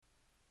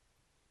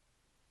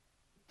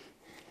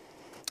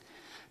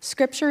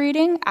Scripture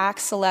reading,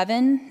 Acts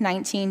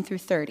 11:19 through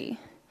 30.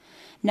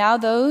 Now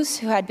those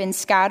who had been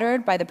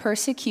scattered by the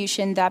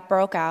persecution that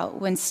broke out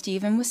when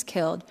Stephen was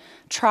killed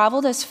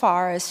traveled as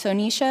far as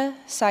Phoenicia,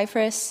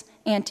 Cyprus,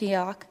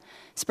 Antioch,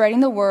 spreading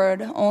the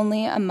word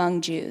only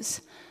among Jews.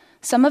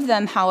 Some of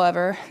them,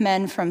 however,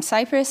 men from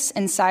Cyprus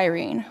and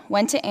Cyrene,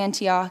 went to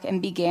Antioch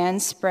and began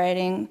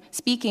speaking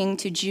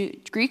to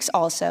Greeks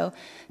also,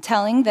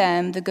 telling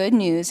them the good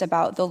news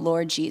about the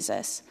Lord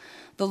Jesus.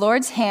 The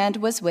Lord's hand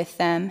was with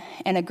them,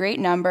 and a great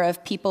number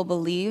of people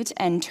believed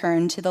and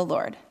turned to the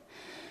Lord.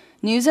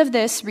 News of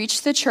this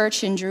reached the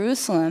church in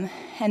Jerusalem,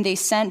 and they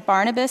sent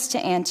Barnabas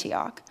to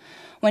Antioch.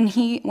 When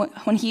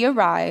he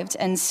arrived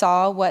and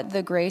saw what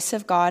the grace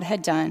of God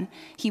had done,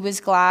 he was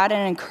glad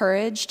and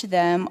encouraged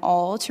them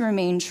all to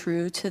remain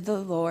true to the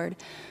Lord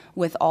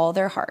with all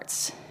their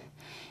hearts.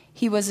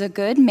 He was a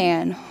good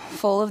man,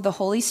 full of the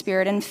Holy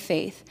Spirit and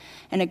faith,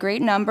 and a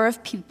great number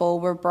of people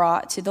were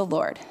brought to the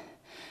Lord.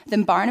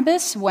 Then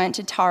Barnabas went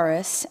to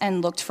Tarsus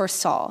and looked for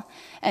Saul,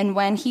 and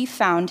when he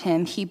found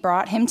him, he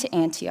brought him to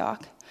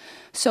Antioch.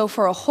 So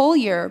for a whole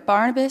year,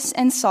 Barnabas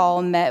and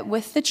Saul met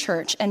with the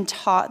church and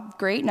taught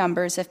great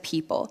numbers of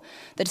people.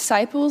 The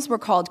disciples were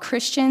called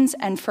Christians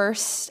and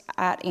first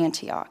at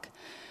Antioch.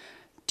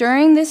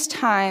 During this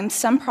time,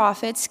 some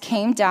prophets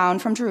came down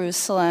from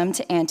Jerusalem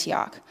to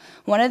Antioch.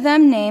 One of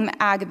them, named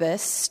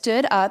Agabus,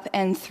 stood up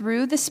and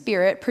through the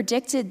Spirit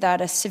predicted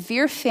that a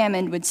severe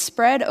famine would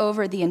spread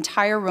over the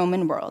entire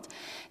Roman world.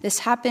 This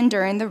happened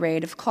during the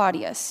reign of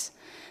Claudius.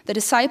 The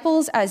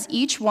disciples, as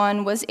each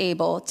one was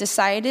able,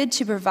 decided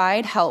to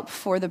provide help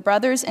for the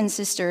brothers and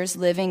sisters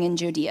living in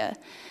Judea.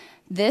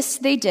 This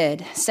they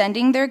did,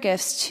 sending their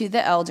gifts to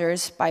the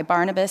elders by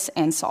Barnabas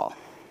and Saul.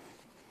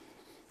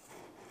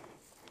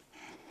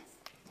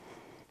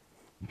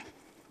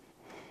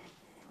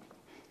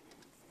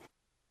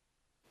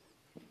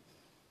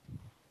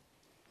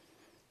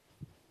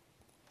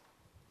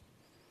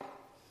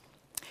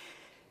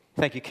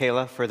 Thank you,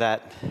 Kayla, for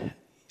that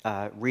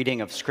reading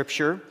of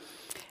Scripture.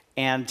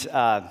 And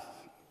have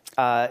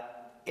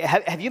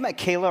you met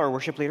Kayla, our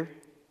worship leader?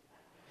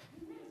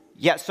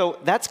 Yeah, so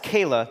that's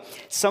Kayla.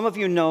 Some of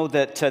you know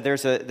that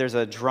there's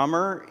a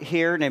drummer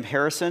here named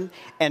Harrison,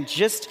 and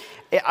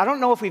I don't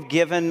know if we've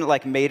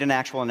made an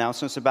actual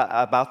announcements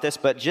about this,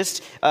 but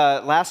just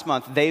last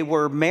month they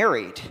were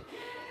married,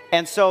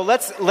 and so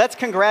let's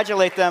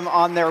congratulate them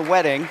on their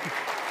wedding.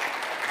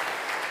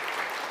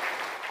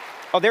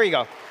 Oh, there you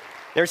go.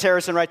 There's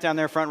Harrison right down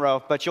there, front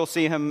row, but you'll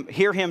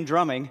hear him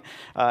drumming,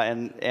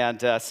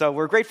 so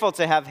we're grateful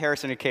to have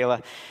Harrison and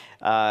Kayla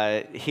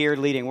here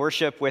leading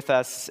worship with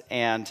us.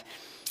 And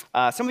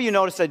some of you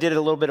noticed I did a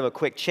little bit of a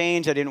quick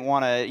change. I didn't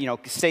want to,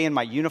 stay in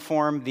my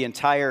uniform the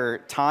entire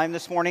time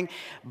this morning,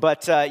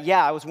 but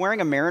I was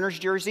wearing a Mariners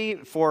jersey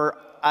for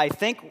I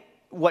think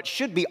what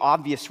should be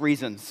obvious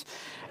reasons.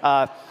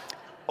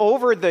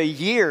 Over the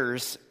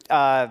years,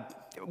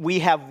 we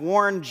have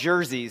worn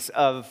jerseys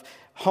of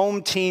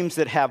home teams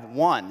that have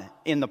won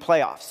in the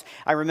playoffs.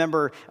 I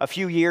remember a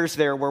few years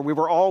there where we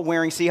were all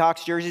wearing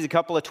Seahawks jerseys, a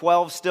couple of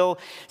 12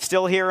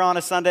 still here on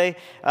a Sunday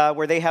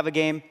where they have a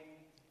game.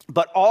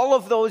 But all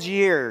of those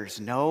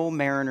years, no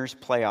Mariners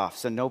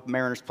playoffs and no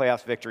Mariners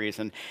playoffs victories.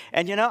 And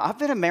I've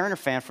been a Mariner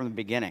fan from the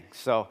beginning.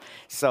 So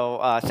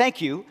thank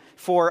you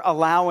for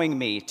allowing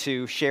me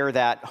to share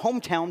that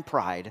hometown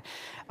pride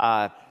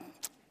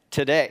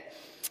today.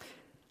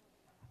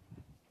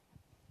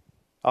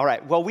 All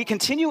right, well, we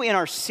continue in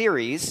our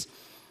series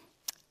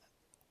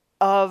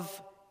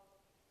of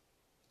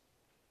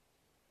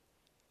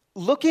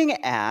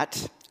looking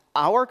at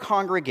our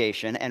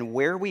congregation and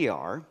where we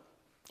are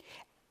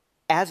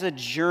as a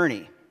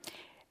journey.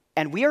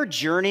 And we are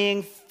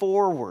journeying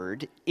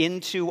forward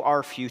into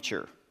our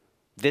future.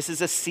 This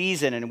is a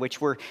season in which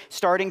we're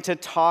starting to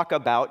talk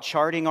about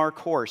charting our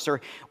course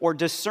or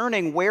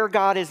discerning where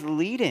God is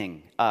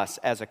leading us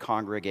as a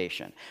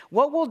congregation.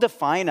 What will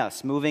define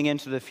us moving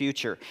into the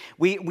future?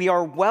 We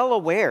are well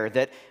aware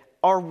that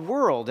our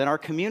world and our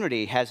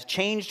community has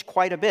changed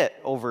quite a bit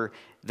over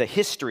the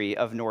history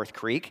of North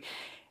Creek,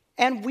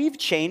 and we've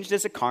changed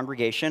as a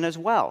congregation as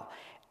well.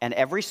 And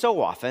every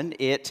so often,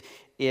 it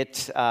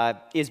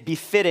is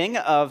befitting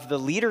of the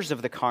leaders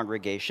of the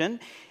congregation,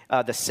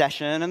 the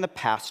session and the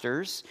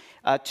pastors,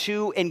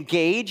 to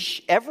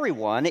engage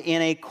everyone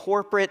in a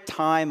corporate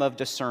time of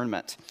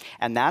discernment.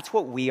 And that's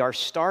what we are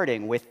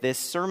starting with this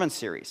sermon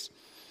series.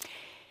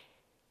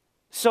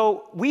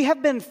 So we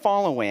have been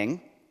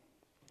following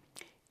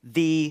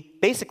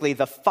basically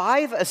the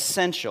 5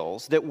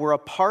 essentials that were a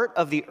part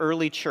of the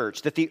early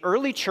church, that the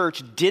early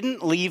church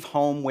didn't leave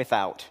home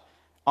without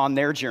on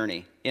their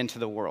journey into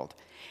the world.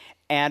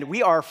 And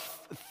we are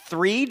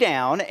 3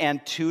 down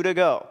and 2 to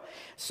go.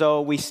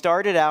 So we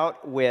started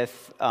out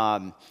with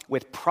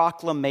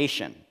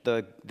proclamation,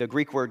 the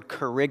Greek word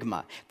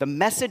kerygma, the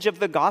message of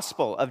the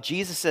gospel of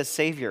Jesus as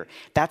Savior.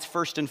 That's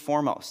first and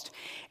foremost.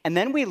 And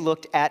then we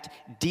looked at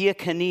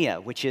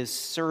diakonia, which is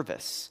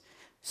service.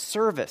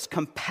 service,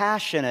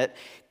 compassionate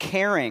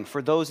caring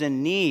for those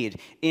in need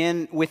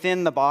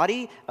within the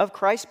body of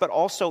Christ, but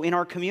also in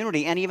our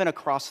community and even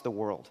across the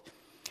world.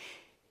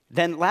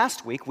 Then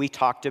last week we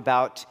talked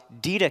about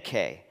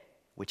didache,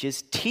 which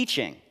is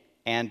teaching,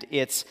 and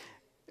its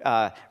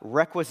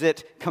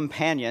requisite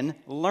companion,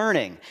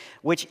 learning,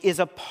 which is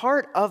a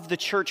part of the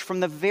church from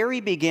the very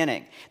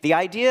beginning. The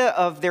idea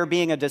of there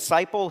being a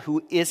disciple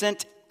who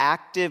isn't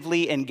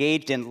actively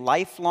engaged in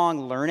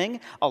lifelong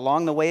learning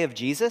along the way of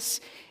Jesus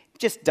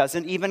just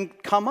doesn't even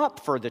come up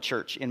for the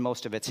church in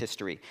most of its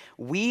history.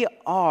 We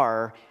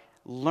are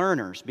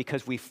learners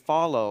because we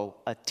follow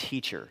a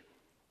teacher,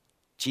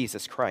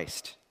 Jesus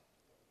Christ.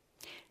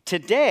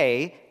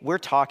 Today, we're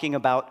talking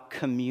about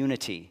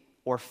community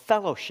or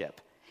fellowship.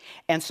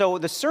 And so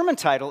the sermon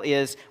title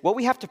is what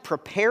we have to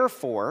prepare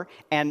for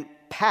and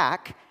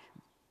pack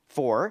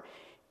for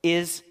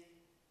is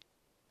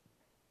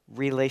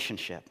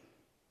relationship.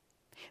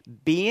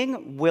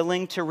 Being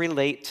willing to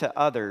relate to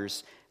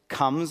others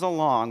comes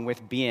along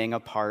with being a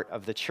part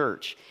of the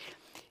church.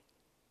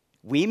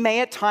 We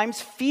may at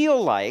times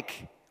feel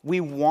like we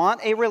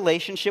want a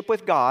relationship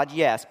with God,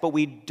 yes, but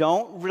we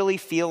don't really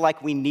feel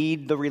like we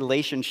need the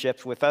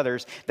relationships with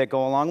others that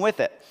go along with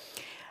it.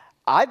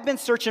 I've been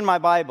searching my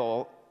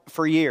Bible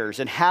for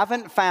years and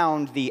haven't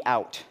found the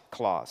out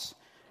clause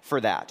for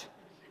that.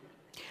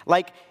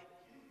 Like,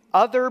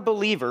 other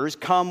believers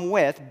come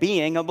with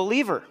being a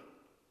believer.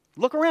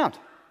 Look around.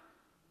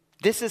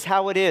 This is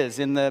how it is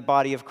in the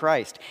body of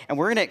Christ. And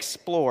we're going to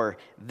explore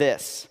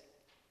this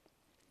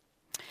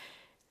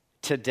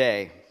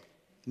today.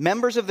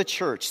 Members of the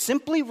church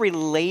simply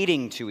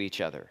relating to each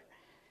other.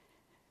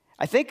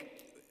 I think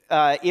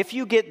if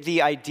you get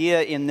the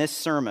idea in this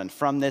sermon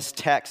from this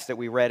text that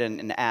we read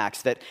in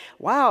Acts, that,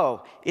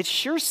 wow, it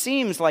sure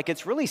seems like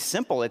it's really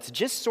simple. It's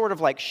just sort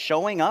of like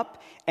showing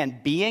up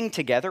and being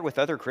together with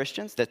other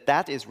Christians,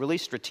 that is really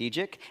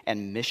strategic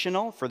and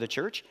missional for the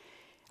church.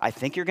 I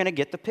think you're going to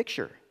get the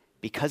picture.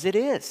 Because it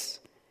is.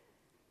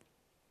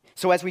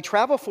 So as we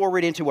travel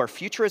forward into our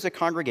future as a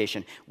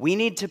congregation, we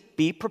need to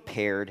be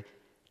prepared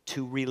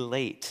to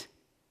relate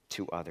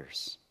to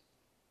others.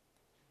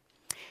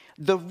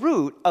 The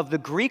root of the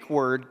Greek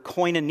word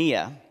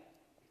koinonia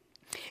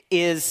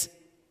is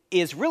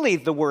really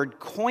the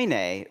word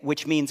koine,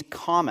 which means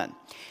common.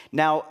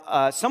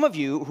 Now, some of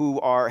you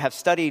who have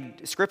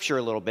studied Scripture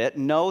a little bit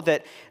know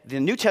that the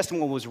New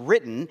Testament was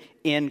written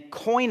in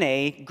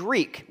Koine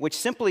Greek, which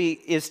simply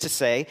is to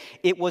say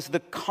it was the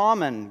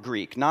common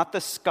Greek, not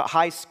the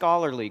high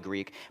scholarly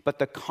Greek, but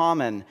the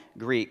common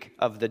Greek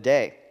of the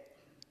day.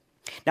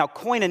 Now,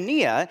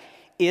 koinonia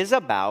is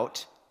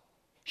about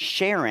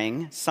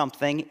sharing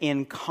something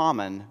in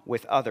common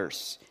with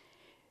others.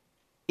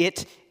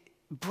 It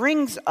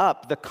brings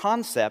up the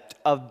concept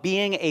of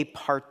being a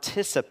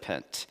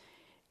participant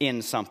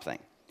in something.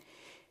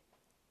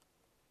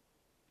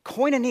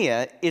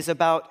 Koinonia is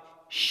about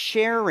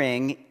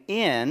sharing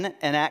in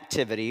an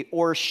activity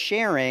or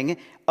sharing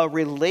a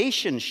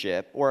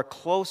relationship or a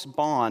close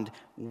bond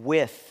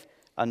with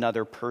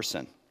another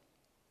person.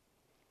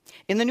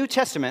 In the New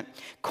Testament,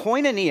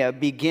 koinonia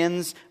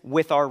begins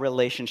with our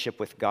relationship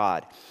with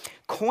God.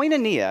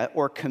 Koinonia,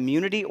 or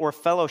community or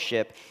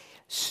fellowship,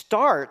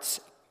 starts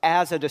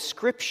as a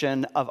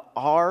description of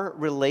our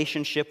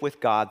relationship with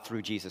God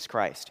through Jesus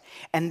Christ.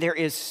 And there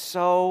is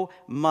so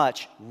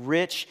much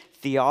rich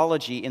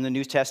theology in the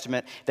New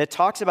Testament that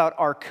talks about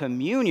our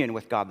communion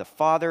with God the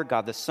Father,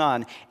 God the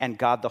Son, and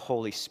God the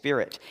Holy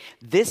Spirit.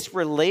 This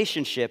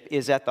relationship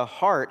is at the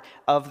heart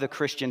of the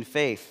Christian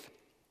faith.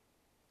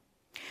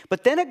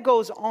 But then it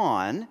goes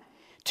on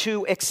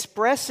to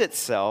express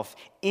itself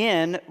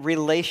in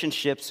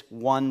relationships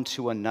one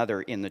to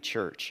another in the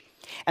church.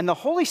 And the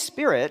Holy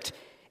Spirit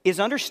is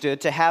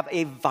understood to have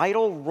a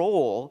vital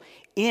role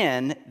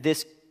in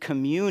this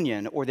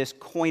communion or this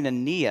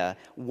koinonia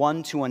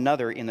one to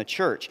another in the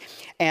church.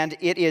 And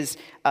it is,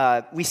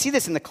 we see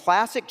this in the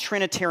classic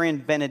Trinitarian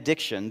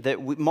benediction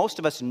that most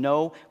of us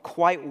know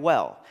quite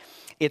well.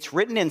 It's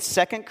written in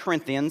 2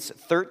 Corinthians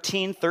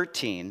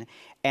 13:13,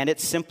 and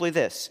it's simply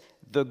this: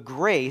 the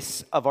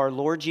grace of our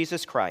Lord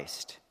Jesus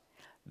Christ,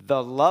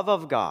 the love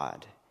of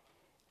God,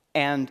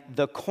 and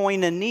the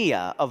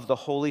koinonia of the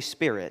Holy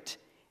Spirit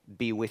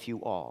be with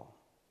you all.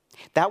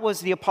 That was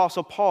the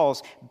Apostle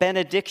Paul's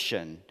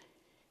benediction,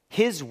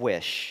 his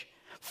wish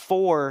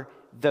for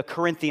the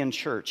Corinthian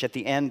church at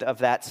the end of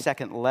that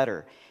second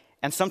letter.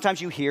 And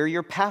sometimes you hear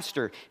your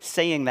pastor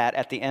saying that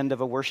at the end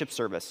of a worship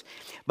service.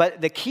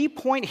 But the key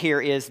point here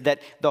is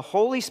that the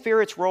Holy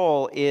Spirit's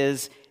role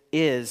is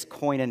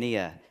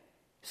koinonia.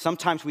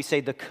 Sometimes we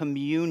say the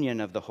communion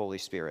of the Holy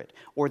Spirit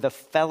or the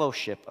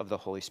fellowship of the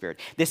Holy Spirit.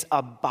 This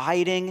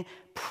abiding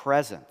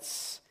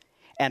presence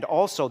and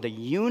also the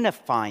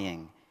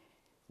unifying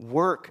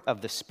work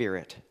of the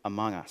Spirit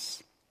among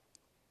us.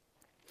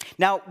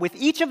 Now, with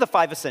each of the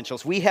five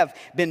essentials, we have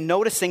been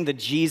noticing the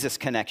Jesus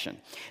connection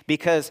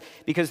because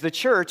the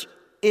church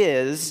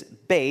is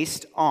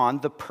based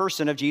on the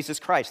person of Jesus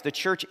Christ. The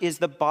church is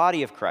the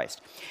body of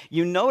Christ.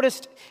 You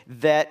noticed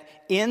that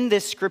in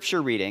this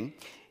scripture reading,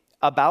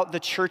 about the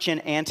church in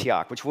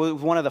Antioch, which was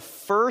one of the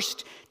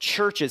first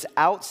churches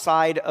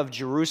outside of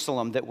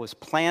Jerusalem that was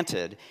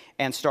planted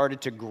and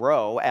started to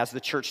grow as the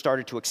church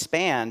started to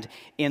expand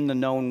in the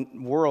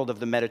known world of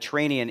the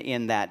Mediterranean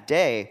in that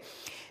day,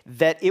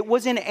 that it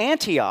was in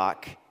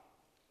Antioch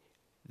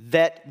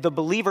that the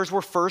believers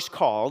were first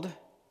called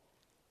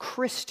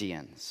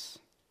Christians.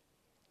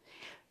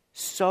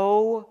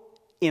 So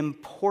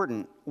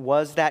important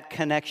was that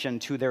connection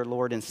to their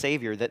Lord and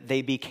Savior that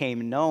they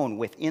became known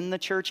within the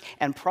church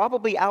and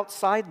probably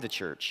outside the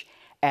church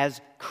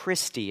as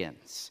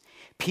Christians,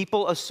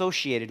 people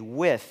associated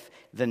with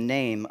the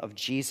name of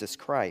Jesus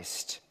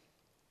Christ.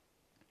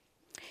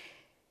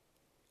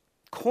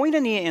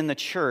 Koinonia in the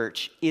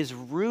church is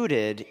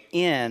rooted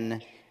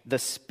in the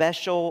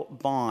special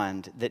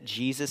bond that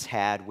Jesus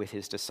had with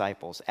his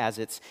disciples as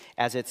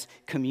it's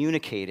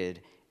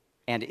communicated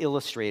and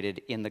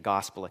illustrated in the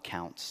gospel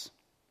accounts.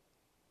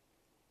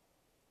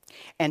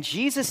 And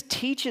Jesus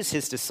teaches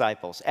his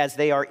disciples, as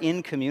they are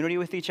in community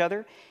with each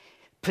other,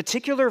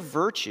 particular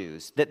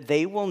virtues that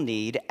they will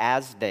need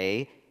as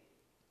they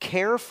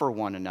care for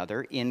one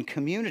another in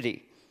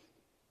community.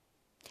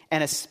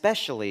 And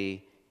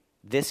especially,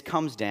 this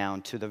comes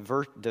down to the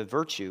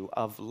virtue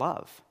of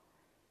love.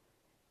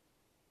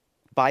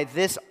 By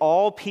this,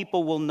 all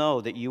people will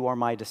know that you are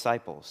my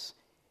disciples,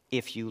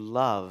 if you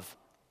love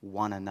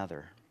one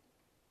another.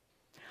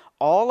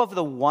 All of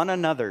the one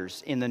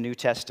another's in the New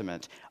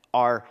Testament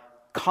are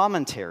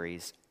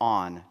commentaries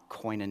on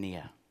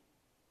koinonia.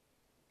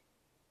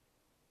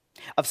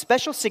 Of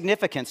special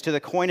significance to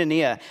the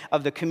koinonia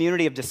of the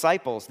community of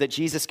disciples that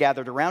Jesus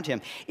gathered around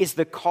him is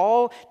the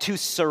call to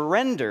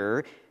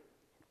surrender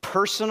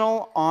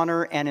personal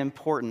honor and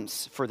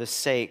importance for the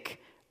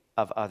sake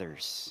of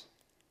others.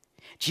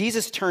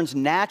 Jesus turns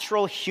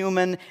natural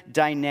human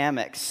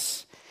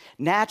dynamics,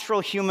 natural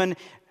human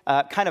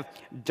kind of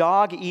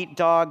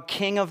dog-eat-dog,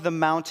 king of the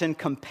mountain,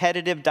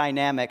 competitive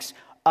dynamics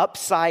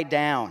upside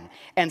down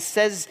and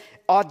says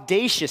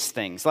audacious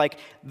things like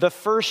the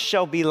first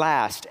shall be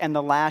last and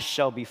the last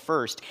shall be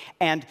first.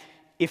 And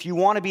if you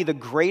want to be the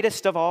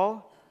greatest of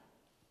all,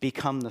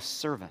 become the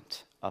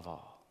servant of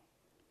all.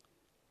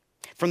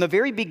 From the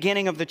very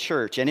beginning of the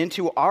church and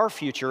into our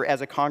future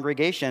as a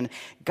congregation,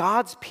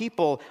 God's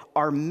people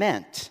are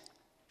meant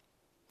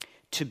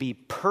to be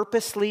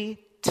purposely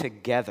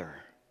together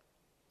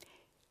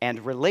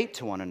and relate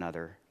to one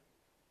another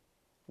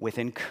with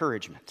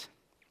encouragement.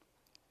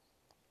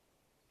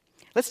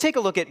 Let's take a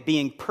look at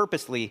being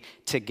purposely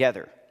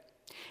together.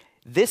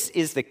 This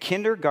is the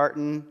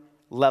kindergarten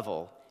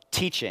level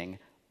teaching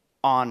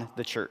on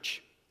the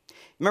church.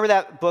 Remember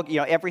that book,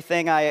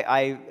 Everything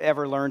I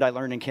Ever Learned, I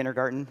Learned in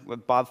Kindergarten?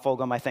 Bob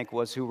Fulghum, I think,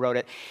 was who wrote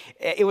it.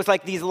 It was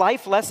like these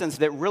life lessons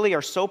that really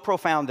are so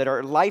profound, that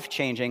are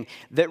life-changing,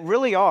 that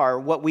really are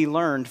what we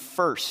learned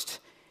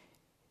first.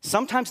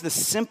 Sometimes the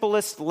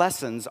simplest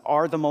lessons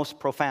are the most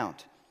profound.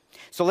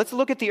 So let's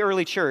look at the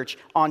early church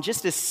on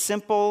just this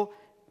simple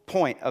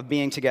point of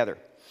being together.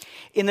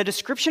 In the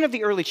description of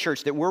the early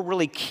church that we're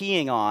really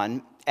keying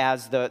on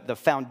as the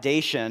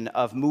foundation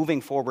of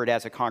moving forward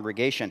as a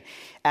congregation,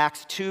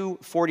 Acts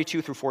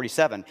 2:42 through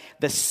 47,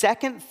 the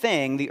second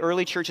thing the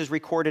early church is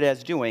recorded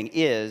as doing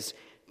is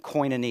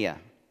koinonia,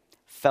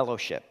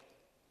 fellowship.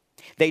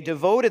 They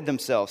devoted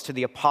themselves to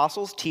the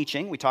apostles'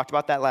 teaching, we talked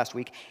about that last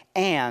week,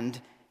 and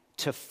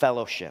to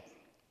fellowship.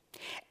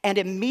 And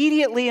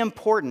immediately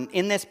important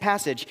in this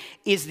passage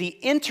is the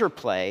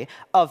interplay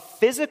of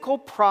physical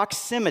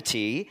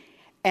proximity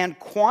and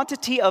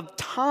quantity of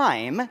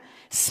time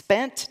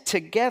spent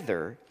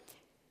together,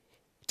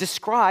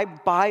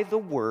 described by the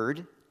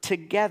word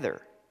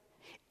together.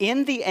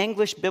 In the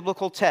English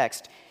biblical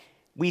text,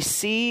 we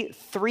see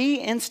 3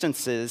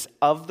 instances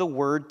of the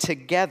word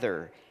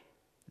together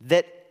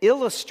that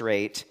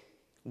illustrate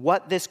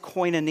what this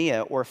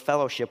koinonia or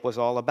fellowship was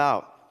all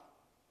about.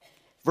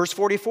 Verse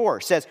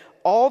 44 says,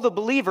 all the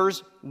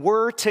believers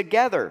were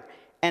together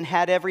and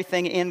had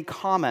everything in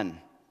common.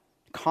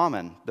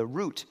 Common, the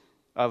root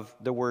of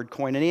the word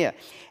koinonia.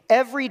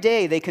 Every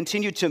day they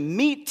continued to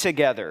meet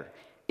together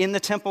in the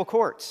temple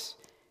courts.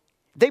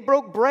 They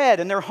broke bread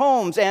in their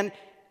homes and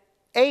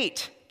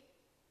ate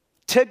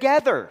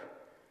together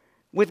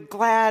with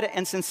glad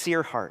and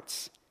sincere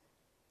hearts.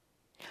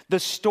 The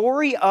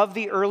story of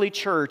the early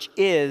church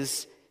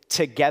is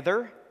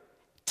together,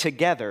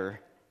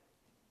 together,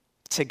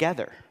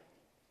 together.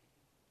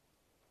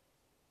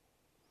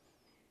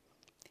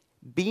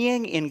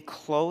 Being in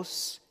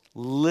close,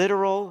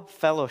 literal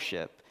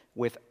fellowship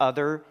with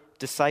other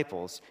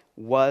disciples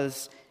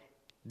was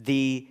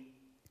the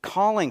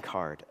calling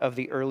card of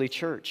the early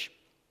church.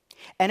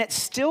 And it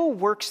still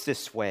works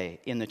this way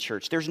in the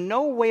church. There's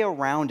no way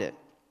around it.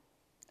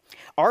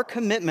 Our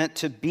commitment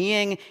to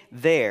being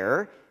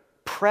there,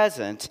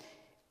 present,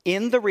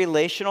 in the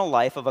relational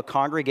life of a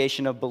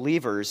congregation of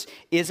believers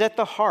is at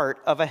the heart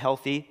of a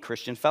healthy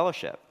Christian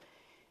fellowship.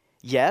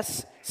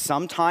 Yes,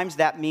 sometimes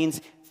that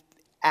means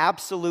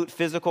absolute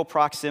physical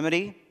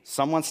proximity.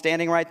 Someone's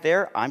standing right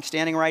there, I'm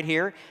standing right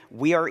here.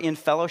 We are in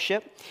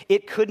fellowship.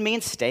 It could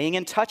mean staying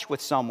in touch with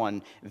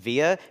someone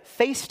via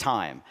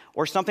FaceTime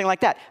or something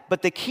like that.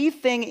 But the key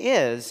thing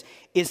is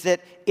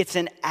that it's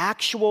an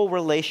actual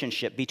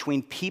relationship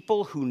between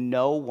people who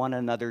know one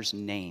another's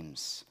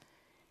names.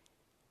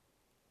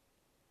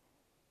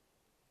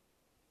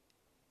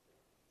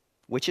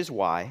 Which is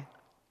why,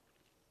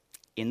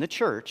 in the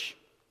church,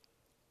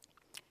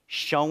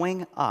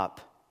 showing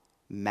up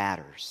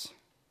matters.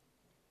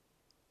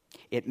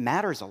 It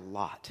matters a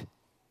lot.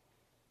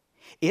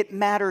 It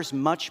matters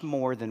much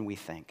more than we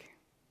think.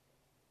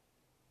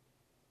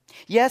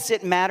 Yes,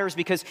 it matters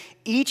because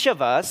each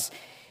of us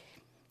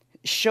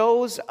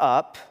shows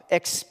up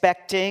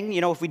expecting,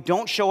 if we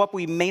don't show up,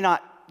 we may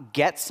not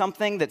get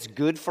something that's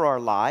good for our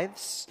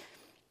lives.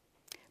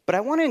 But I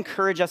want to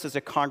encourage us as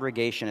a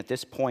congregation at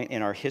this point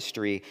in our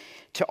history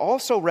to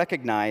also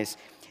recognize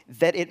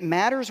that it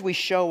matters we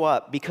show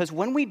up, because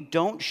when we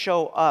don't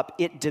show up,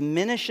 it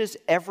diminishes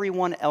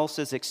everyone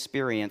else's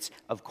experience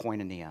of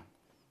koinonia.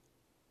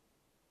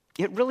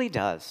 It really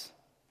does.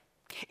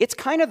 It's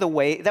kind of the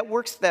way that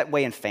works that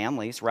way in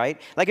families,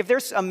 right? Like if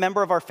there's a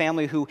member of our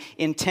family who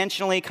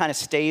intentionally kind of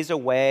stays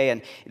away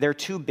and they're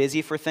too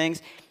busy for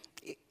things,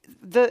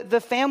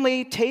 the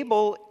family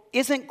table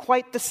isn't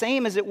quite the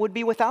same as it would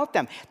be without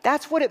them.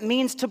 That's what it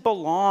means to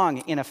belong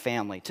in a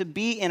family, to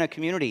be in a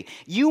community.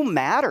 You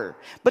matter.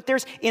 But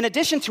there's, in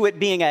addition to it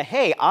being a,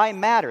 hey, I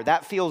matter,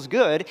 that feels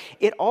good,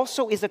 it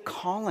also is a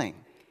calling.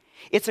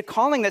 It's a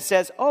calling that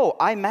says, oh,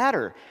 I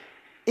matter.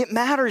 It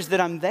matters that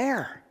I'm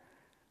there.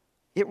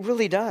 It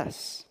really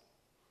does.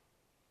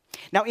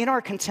 Now, in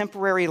our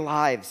contemporary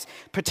lives,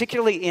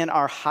 particularly in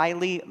our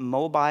highly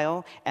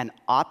mobile and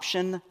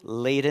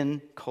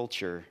option-laden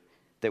culture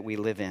that we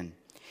live in,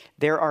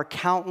 there are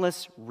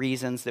countless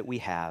reasons that we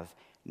have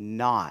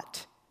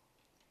not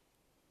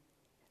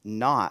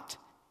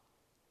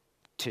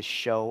to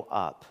show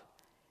up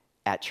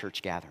at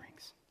church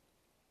gatherings.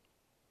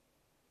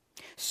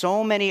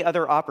 So many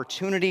other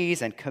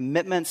opportunities and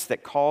commitments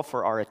that call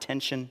for our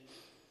attention.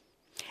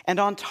 And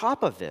on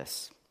top of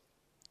this,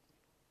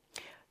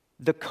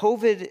 the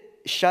COVID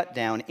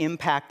shutdown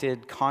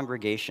impacted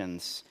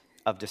congregations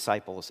of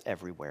disciples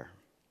everywhere.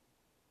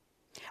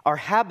 Our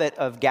habit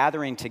of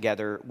gathering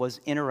together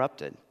was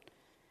interrupted.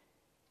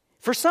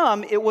 For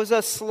some, it was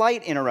a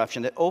slight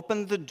interruption that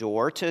opened the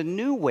door to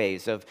new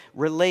ways of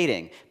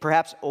relating,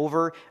 perhaps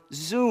over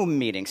Zoom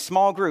meetings,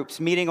 small groups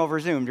meeting over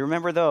Zoom. Do you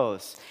remember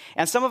those?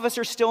 And some of us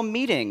are still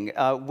meeting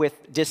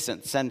with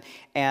distance,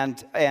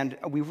 and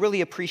we really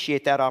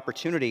appreciate that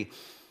opportunity.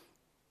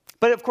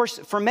 But of course,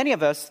 for many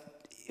of us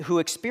who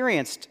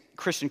experienced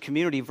Christian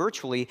community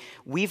virtually,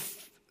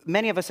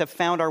 many of us have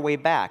found our way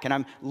back, and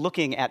I'm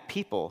looking at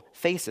people,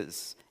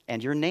 faces,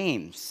 and your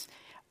names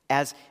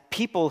as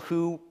people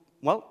who,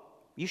 well,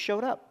 you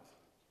showed up.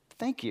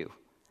 Thank you.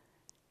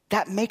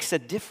 That makes a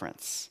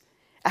difference.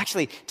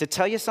 Actually, to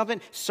tell you something,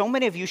 so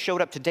many of you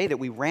showed up today that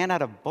we ran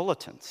out of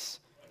bulletins.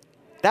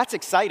 That's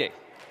exciting.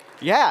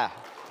 Yeah.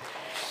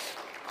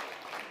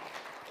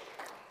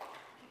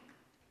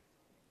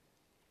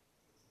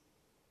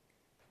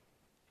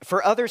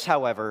 For others,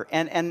 however,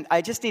 and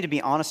I just need to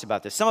be honest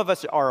about this, some of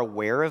us are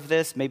aware of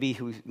this, maybe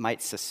who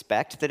might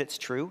suspect that it's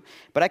true,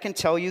 but I can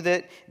tell you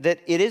that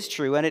it is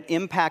true, and it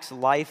impacts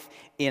life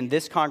in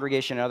this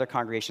congregation and other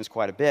congregations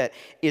quite a bit,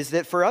 is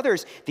that for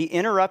others, the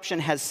interruption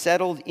has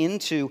settled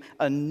into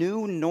a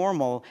new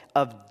normal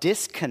of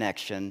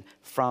disconnection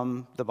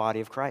from the body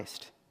of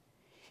Christ.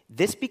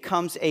 This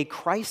becomes a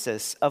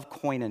crisis of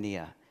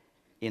koinonia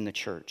in the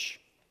church.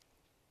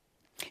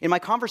 In my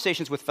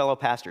conversations with fellow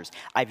pastors,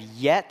 I've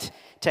yet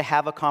to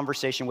have a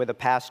conversation with a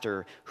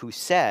pastor who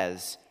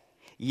says,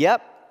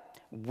 yep,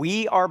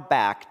 we are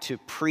back to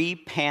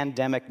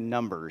pre-pandemic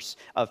numbers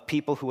of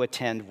people who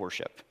attend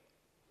worship.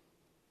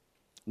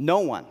 No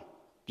one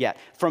yet.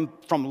 From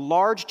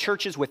large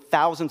churches with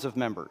thousands of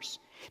members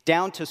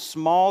down to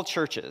small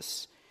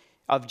churches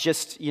of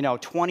just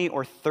 20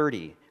 or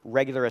 30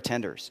 regular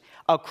attenders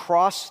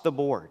across the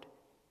board.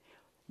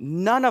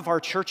 None of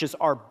our churches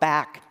are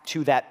back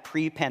to that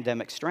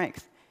pre-pandemic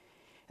strength.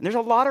 And there's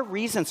a lot of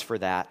reasons for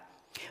that.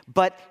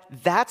 But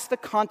that's the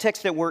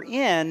context that we're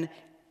in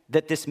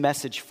that this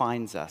message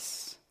finds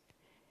us.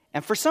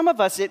 And for some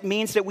of us, it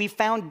means that we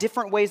found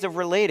different ways of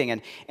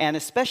relating, and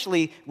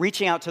especially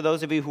reaching out to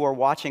those of you who are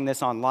watching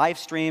this on live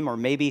stream or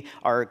maybe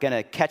are going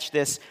to catch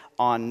this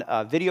on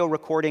video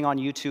recording on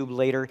YouTube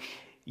later.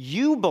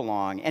 You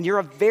belong, and you're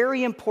a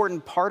very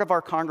important part of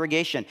our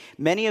congregation.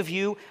 Many of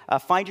you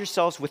find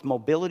yourselves with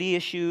mobility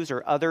issues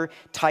or other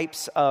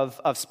types of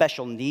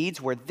special needs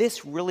where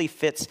this really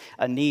fits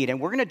a need. And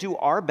we're going to do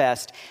our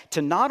best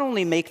to not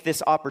only make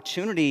this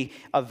opportunity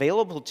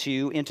available to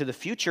you into the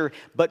future,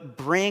 but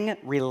bring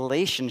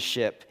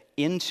relationship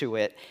into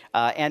it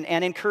and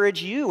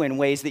encourage you in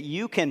ways that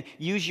you can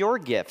use your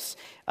gifts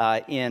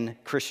in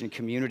Christian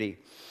community.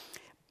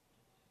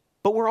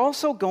 But we're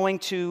also going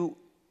to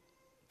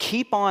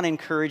keep on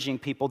encouraging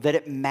people that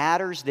it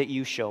matters that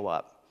you show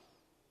up.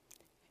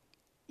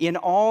 in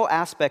all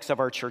aspects of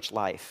our church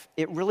life,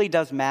 it really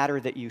does matter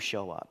that you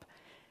show up.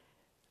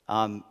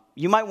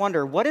 You might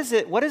wonder, what does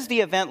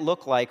the event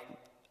look like,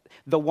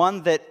 the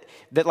one that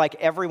like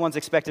everyone's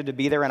expected to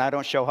be there and I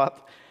don't show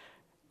up?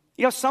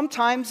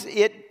 Sometimes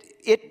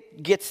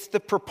it gets the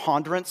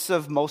preponderance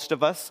of most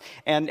of us,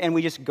 and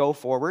we just go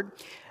forward.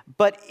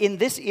 But in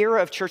this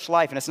era of church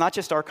life, and it's not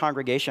just our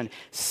congregation,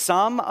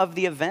 some of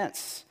the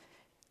events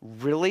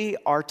really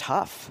are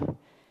tough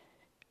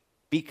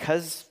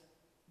because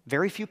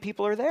very few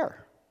people are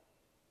there.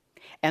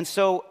 And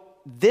so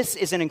this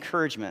is an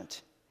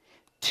encouragement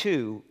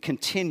to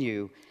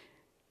continue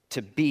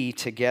to be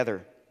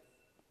together.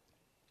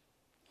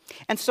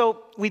 And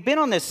so we've been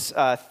on this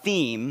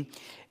theme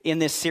in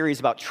this series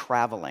about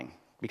traveling,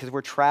 because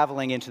we're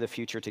traveling into the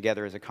future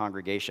together as a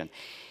congregation.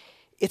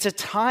 It's a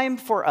time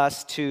for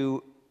us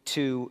to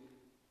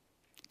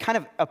kind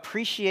of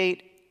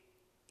appreciate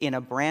in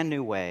a brand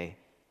new way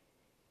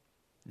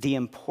the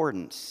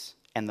importance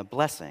and the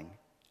blessing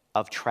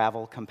of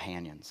travel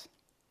companions.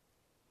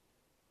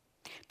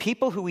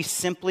 People who we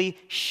simply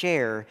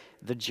share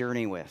the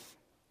journey with.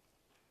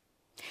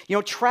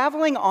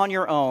 Traveling on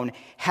your own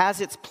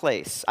has its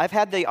place. I've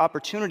had the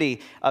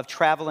opportunity of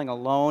traveling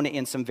alone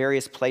in some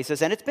various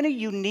places, and it's been a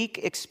unique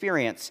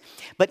experience.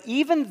 But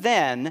even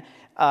then,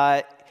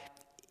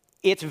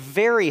 it's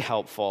very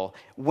helpful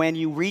when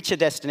you reach a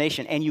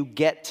destination and you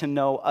get to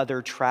know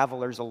other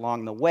travelers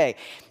along the way.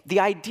 The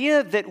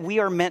idea that we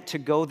are meant to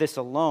go this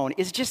alone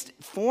is just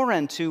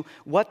foreign to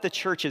what the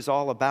church is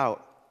all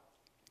about.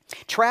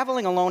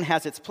 Traveling alone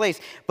has its place,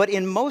 but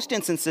in most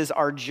instances,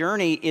 our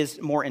journey is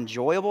more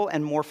enjoyable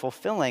and more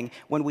fulfilling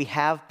when we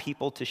have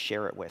people to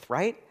share it with,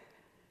 right?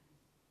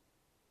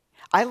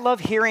 I love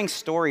hearing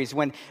stories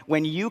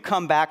when you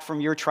come back from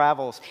your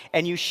travels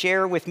and you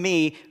share with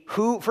me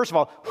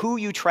who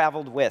you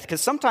traveled with.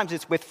 Because sometimes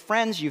it's with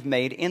friends you've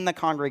made in the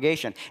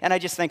congregation. And I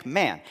just think,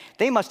 man,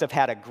 they must have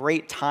had a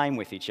great time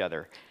with each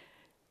other.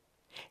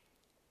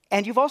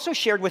 And you've also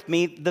shared with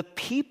me the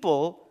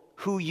people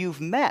who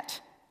you've met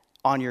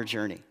on your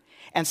journey.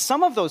 And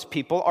some of those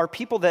people are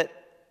people that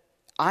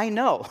I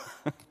know.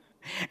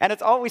 And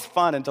it's always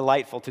fun and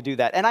delightful to do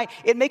that. And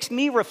it makes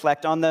me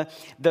reflect on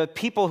the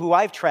people who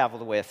I've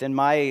traveled with in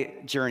my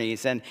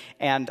journeys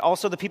and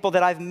also the people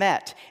that I've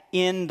met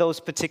in those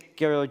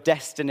particular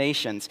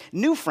destinations.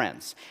 New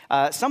friends,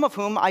 some of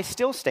whom I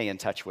still stay in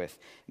touch with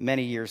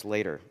many years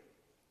later.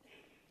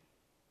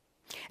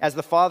 As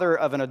the father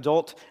of an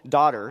adult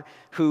daughter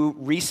who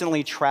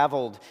recently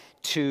traveled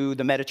to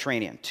the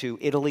Mediterranean, to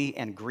Italy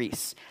and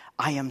Greece,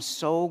 I am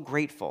so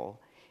grateful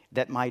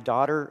that my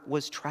daughter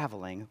was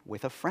traveling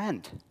with a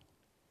friend.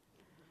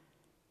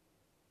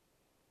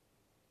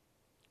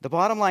 The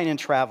bottom line in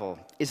travel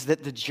is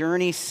that the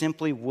journey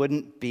simply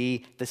wouldn't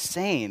be the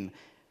same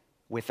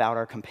without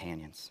our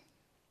companions.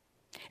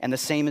 And the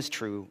same is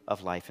true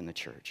of life in the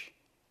church.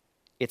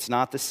 It's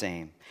not the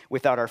same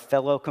without our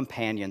fellow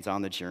companions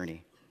on the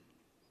journey.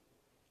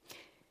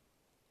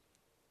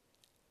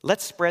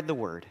 Let's spread the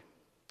word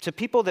to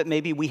people that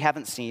maybe we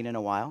haven't seen in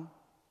a while.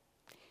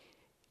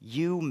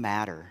 You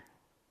matter.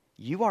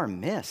 You are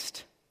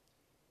missed.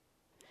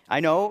 I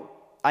know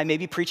I may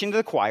be preaching to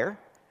the choir,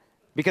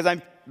 because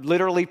I'm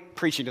literally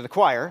preaching to the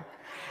choir,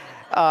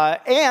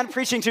 and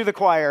preaching to the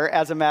choir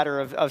as a matter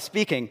of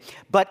speaking.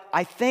 But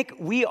I think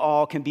we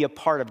all can be a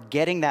part of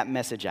getting that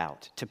message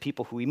out to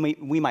people who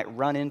we might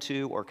run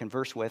into or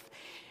converse with,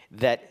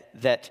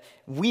 that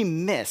we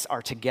miss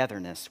our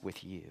togetherness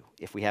with you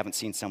if we haven't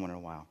seen someone in a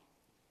while.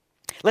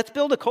 Let's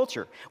build a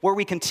culture where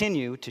we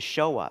continue to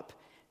show up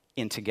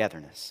in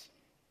togetherness.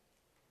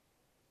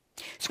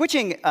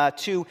 Switching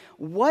to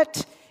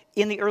what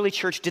in the early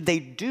church did they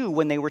do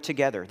when they were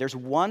together? There's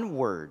one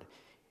word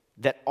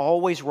that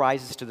always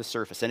rises to the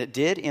surface, and it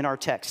did in our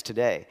text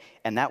today,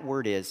 and that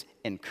word is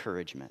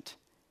encouragement.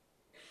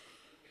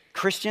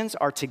 Christians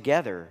are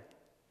together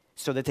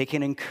so that they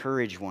can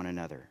encourage one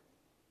another.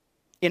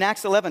 In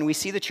Acts 11, we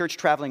see the church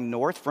traveling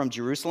north from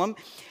Jerusalem,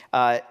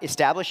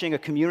 establishing a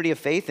community of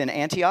faith in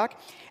Antioch,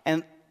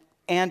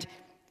 and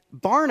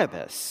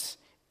Barnabas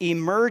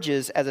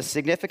emerges as a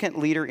significant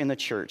leader in the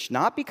church,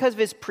 not because of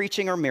his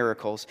preaching or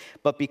miracles,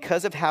 but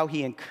because of how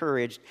he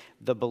encouraged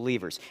the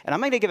believers. And I'm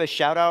going to give a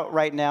shout out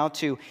right now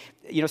to,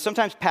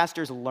 sometimes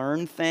pastors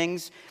learn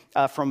things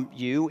from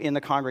you in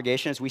the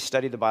congregation as we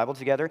study the Bible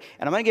together.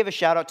 And I'm going to give a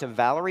shout out to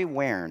Valerie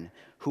Wern,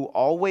 who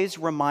always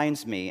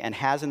reminds me, and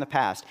has in the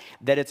past,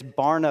 that it's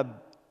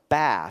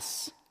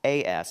Barnabas,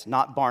 A-S,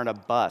 not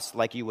Barnabas,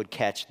 like you would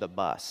catch the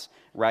bus,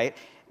 right?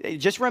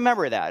 Just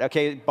remember that,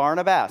 okay?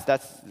 Barnabas,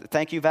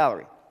 thank you,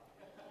 Valerie.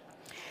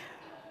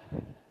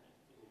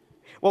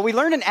 Well, we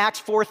learned in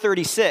Acts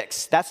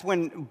 4:36, that's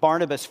when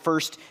Barnabas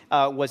first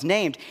was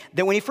named,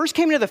 that when he first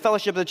came into the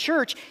fellowship of the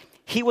church,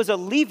 he was a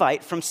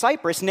Levite from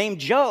Cyprus named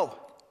Joe.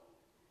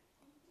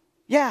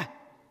 Yeah,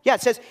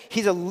 it says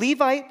he's a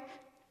Levite,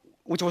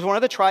 which was one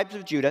of the tribes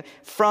of Judah,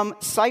 from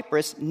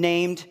Cyprus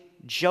named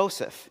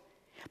Joseph.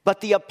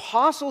 But the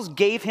apostles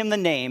gave him the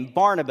name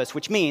Barnabas,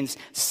 which means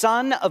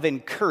son of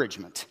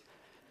encouragement.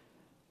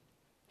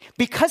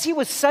 Because he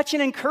was such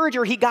an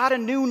encourager, he got a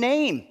new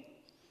name,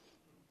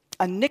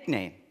 a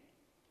nickname.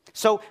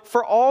 So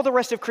for all the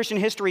rest of Christian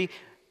history,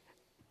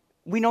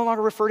 we no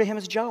longer refer to him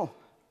as Joe.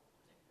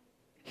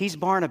 He's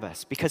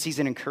Barnabas because he's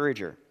an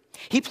encourager.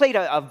 He played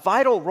a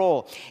vital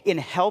role in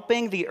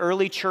helping the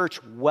early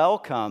church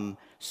welcome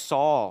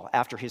Saul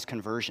after his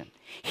conversion.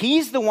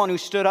 He's the one who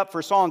stood up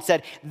for Saul and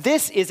said,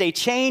 "This is a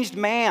changed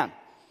man."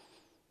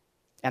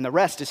 And the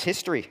rest is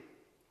history.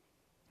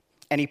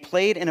 And he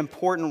played an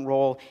important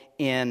role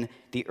in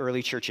the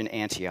early church in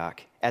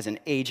Antioch as an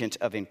agent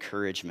of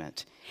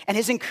encouragement. And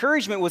his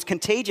encouragement was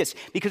contagious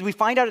because we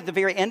find out at the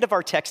very end of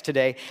our text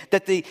today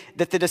that the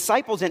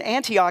disciples in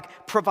Antioch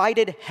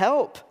provided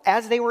help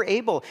as they were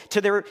able to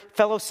their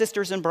fellow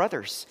sisters and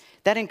brothers.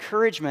 That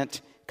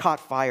encouragement caught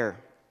fire.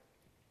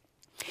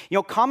 You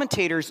know,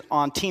 commentators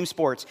on team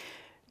sports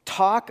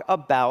talk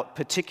about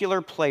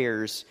particular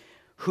players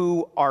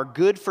who are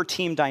good for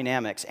team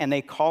dynamics, and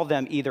they call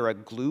them either a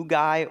glue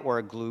guy or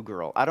a glue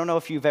girl. I don't know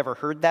if you've ever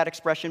heard that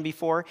expression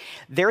before.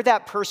 They're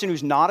that person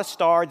who's not a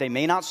star. They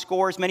may not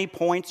score as many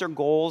points or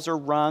goals or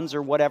runs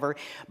or whatever,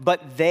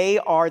 but they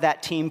are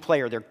that team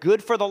player. They're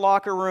good for the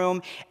locker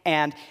room,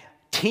 and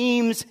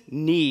teams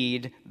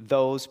need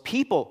those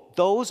people.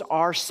 Those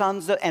are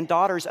sons and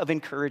daughters of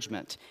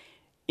encouragement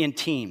in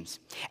teams.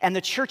 And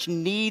the church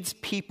needs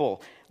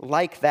people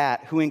like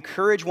that who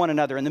encourage one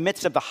another in the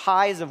midst of the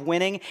highs of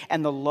winning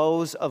and the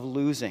lows of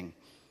losing.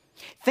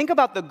 Think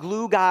about the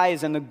glue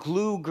guys and the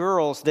glue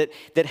girls that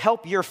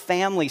help your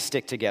family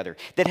stick together,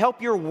 that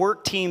help your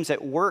work teams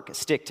at work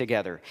stick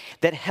together,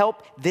 that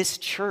help this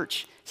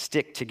church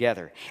stick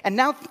together. And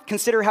now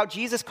consider how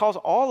Jesus calls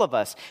all of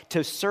us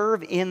to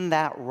serve in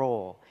that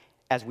role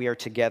as we are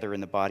together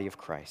in the body of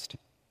Christ.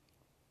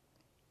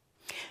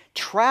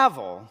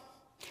 Travel,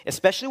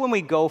 especially when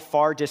we go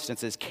far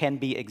distances, can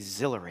be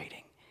exhilarating.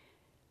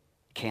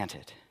 Can't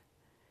it?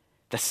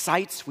 The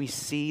sights we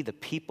see, the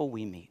people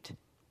we meet.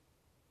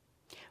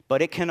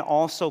 But it can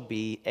also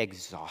be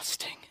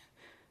exhausting.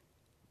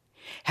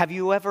 Have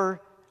you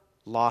ever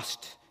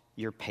lost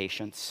your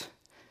patience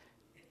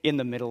in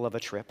the middle of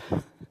a trip?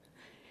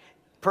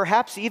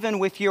 Perhaps even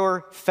with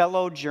your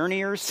fellow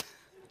journeyers?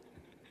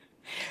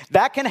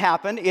 That can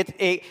happen.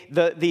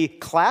 The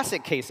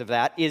classic case of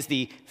that is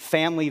the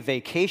family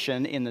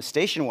vacation in the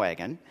station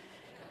wagon.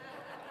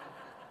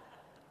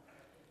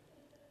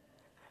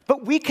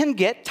 But we can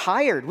get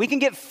tired. We can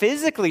get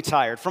physically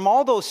tired from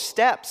all those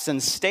steps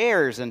and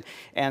stairs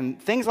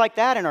and things like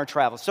that in our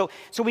travels. So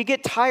we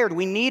get tired.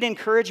 We need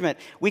encouragement.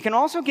 We can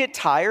also get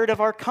tired of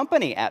our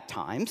company at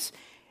times.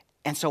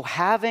 And so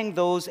having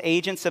those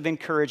agents of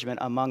encouragement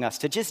among us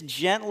to just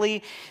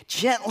gently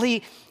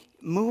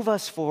move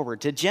us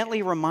forward, to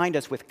gently remind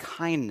us with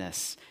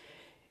kindness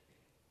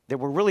that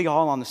we're really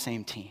all on the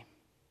same team.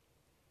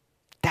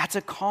 That's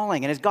a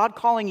calling. And is God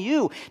calling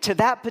you to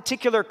that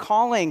particular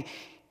calling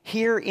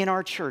here in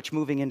our church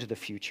moving into the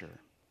future?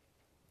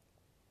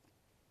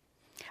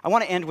 I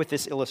want to end with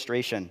this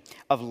illustration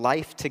of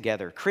life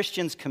together,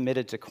 Christians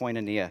committed to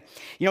koinonia.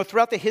 You know,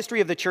 throughout the history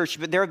of the church,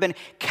 there have been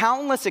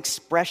countless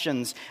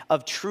expressions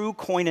of true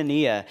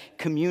koinonia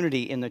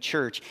community in the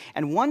church.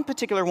 And one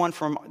particular one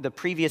from the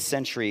previous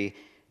century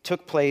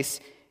took place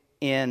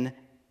in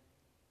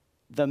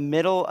the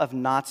middle of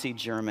Nazi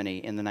Germany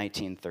in the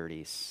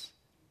 1930s.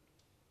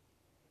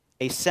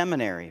 A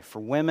seminary for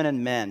women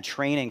and men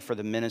training for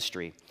the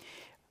ministry,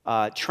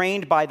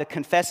 trained by the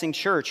confessing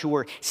church who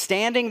were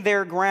standing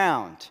their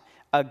ground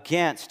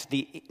against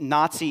the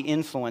Nazi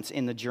influence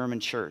in the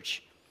German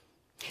church.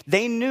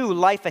 They knew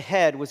life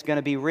ahead was going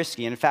to be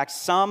risky. And in fact,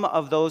 some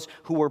of those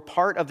who were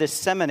part of this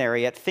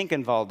seminary at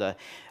Finkenwalde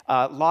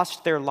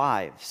lost their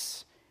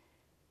lives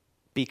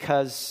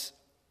because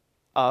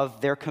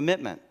of their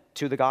commitment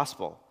to the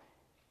gospel.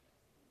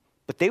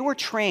 But they were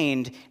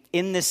trained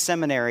in this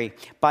seminary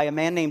by a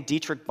man named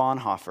Dietrich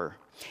Bonhoeffer.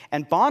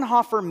 And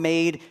Bonhoeffer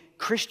made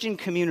Christian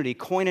community,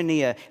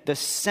 koinonia, the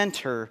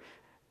center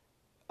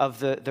of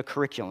the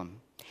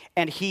curriculum.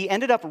 And he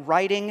ended up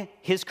writing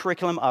his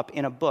curriculum up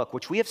in a book,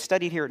 which we have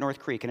studied here at North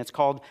Creek, and it's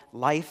called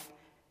Life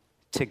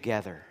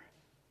Together.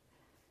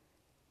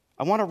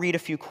 I want to read a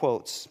few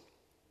quotes,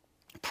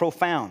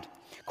 profound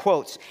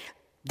quotes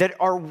that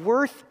are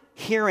worth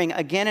hearing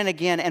again and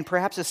again, and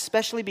perhaps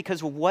especially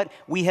because of what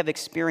we have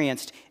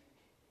experienced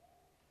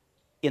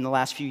in the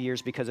last few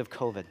years because of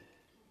COVID.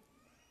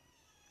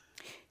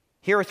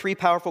 Here are three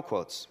powerful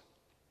quotes.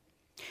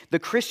 The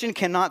Christian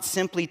cannot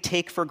simply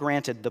take for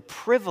granted the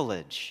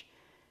privilege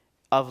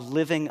of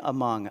living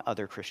among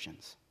other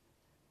Christians.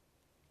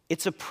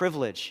 It's a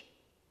privilege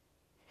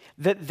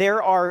that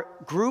there are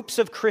groups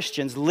of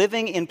Christians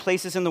living in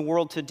places in the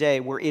world today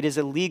where it is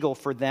illegal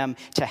for them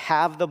to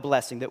have the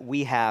blessing that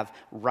we have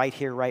right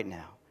here, right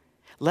now.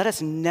 Let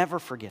us never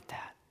forget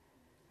that.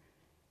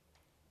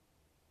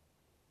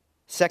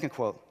 Second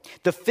quote,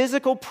 the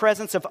physical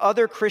presence of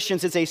other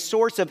Christians is a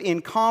source of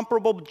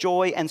incomparable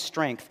joy and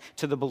strength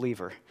to the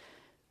believer,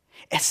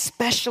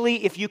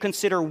 especially if you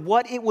consider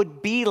what it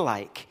would be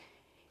like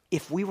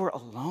if we were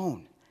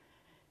alone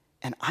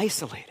and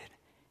isolated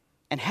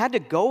and had to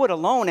go it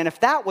alone, and if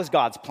that was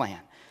God's plan.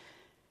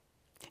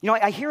 You know,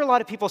 I hear a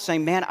lot of people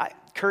saying, man,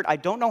 Kurt, I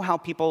don't know how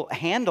people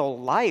handle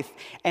life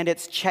and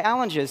its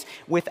challenges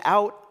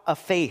without a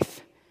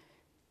faith.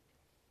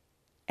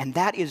 And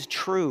that is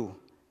true.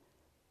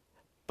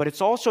 But it's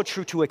also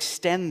true to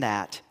extend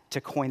that to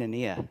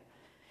koinonia,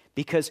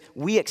 because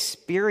we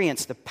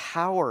experience the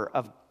power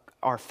of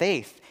our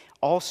faith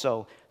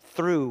also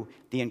through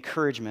the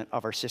encouragement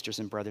of our sisters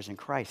and brothers in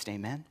Christ.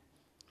 Amen?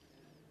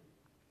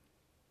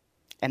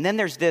 And then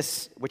there's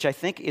this, which I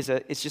think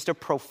it's just a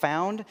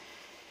profound,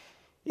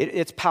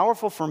 it's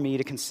powerful for me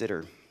to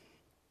consider.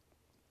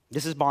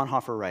 This is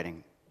Bonhoeffer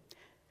writing.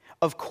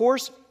 Of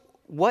course,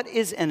 what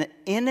is an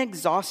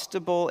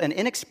inexhaustible and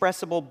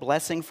inexpressible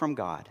blessing from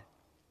God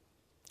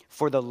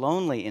for the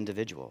lonely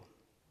individual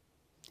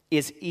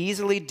is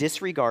easily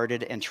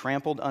disregarded and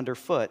trampled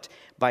underfoot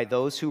by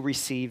those who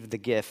receive the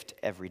gift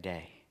every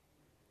day.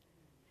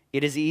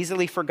 It is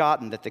easily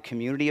forgotten that the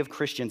community of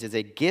Christians is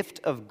a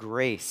gift of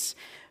grace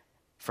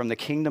from the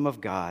kingdom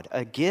of God,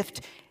 a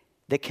gift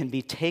that can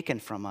be taken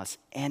from us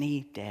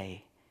any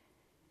day.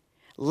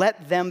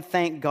 Let them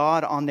thank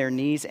God on their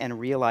knees and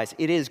realize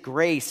it is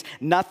grace,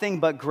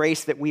 nothing but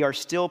grace, that we are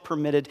still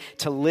permitted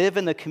to live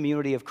in the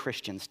community of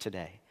Christians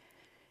today.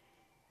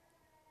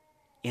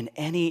 In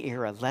any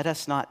era, let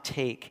us not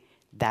take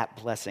that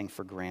blessing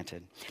for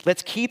granted.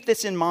 Let's keep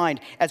this in mind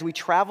as we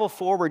travel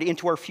forward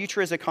into our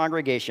future as a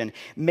congregation,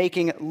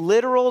 making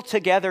literal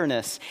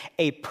togetherness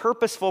a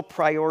purposeful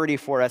priority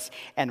for us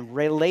and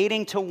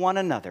relating to one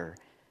another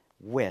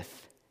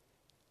with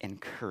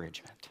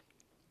encouragement.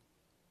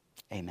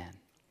 Amen.